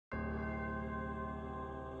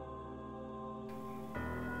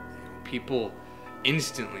people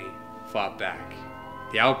instantly fought back.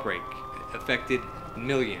 The outbreak affected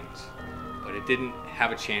millions, but it didn't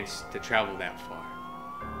have a chance to travel that far.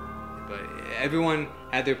 But everyone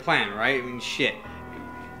had their plan, right? I mean, shit.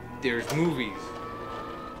 There's movies,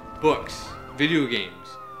 books, video games,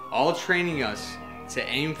 all training us to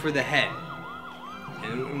aim for the head.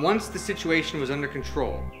 And once the situation was under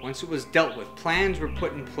control, once it was dealt with, plans were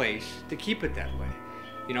put in place to keep it that way.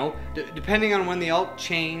 You know, depending on when the alt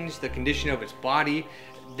changed, the condition of its body,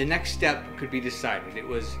 the next step could be decided.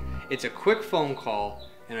 It's a quick phone call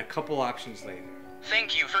and a couple options later.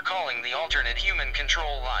 Thank you for calling the alternate human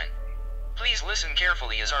control line. Please listen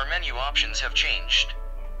carefully as our menu options have changed.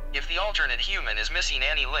 If the alternate human is missing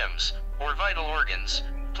any limbs or vital organs,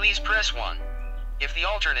 please press 1. If the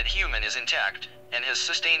alternate human is intact and has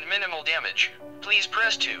sustained minimal damage, please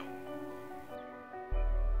press 2.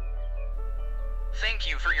 Thank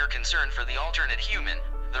you for your concern for the alternate human.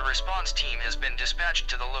 The response team has been dispatched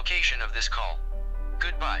to the location of this call.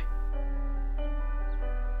 Goodbye.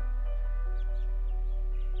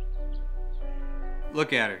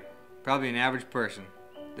 Look at her. Probably an average person.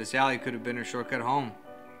 This alley could have been her shortcut home.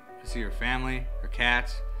 To see her family, her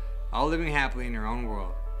cats, all living happily in her own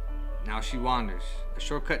world. Now she wanders, a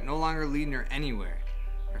shortcut no longer leading her anywhere.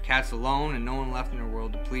 Her cat's alone and no one left in her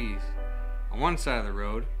world to please. On one side of the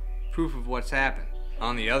road, proof of what's happened.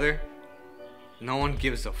 On the other, no one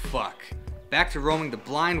gives a fuck. Back to roaming the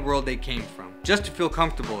blind world they came from, just to feel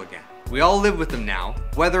comfortable again. We all live with them now.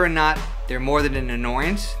 Whether or not they're more than an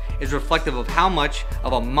annoyance is reflective of how much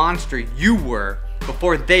of a monster you were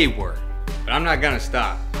before they were. But I'm not gonna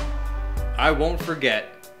stop. I won't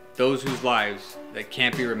forget those whose lives that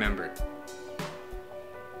can't be remembered.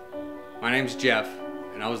 My name's Jeff,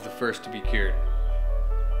 and I was the first to be cured.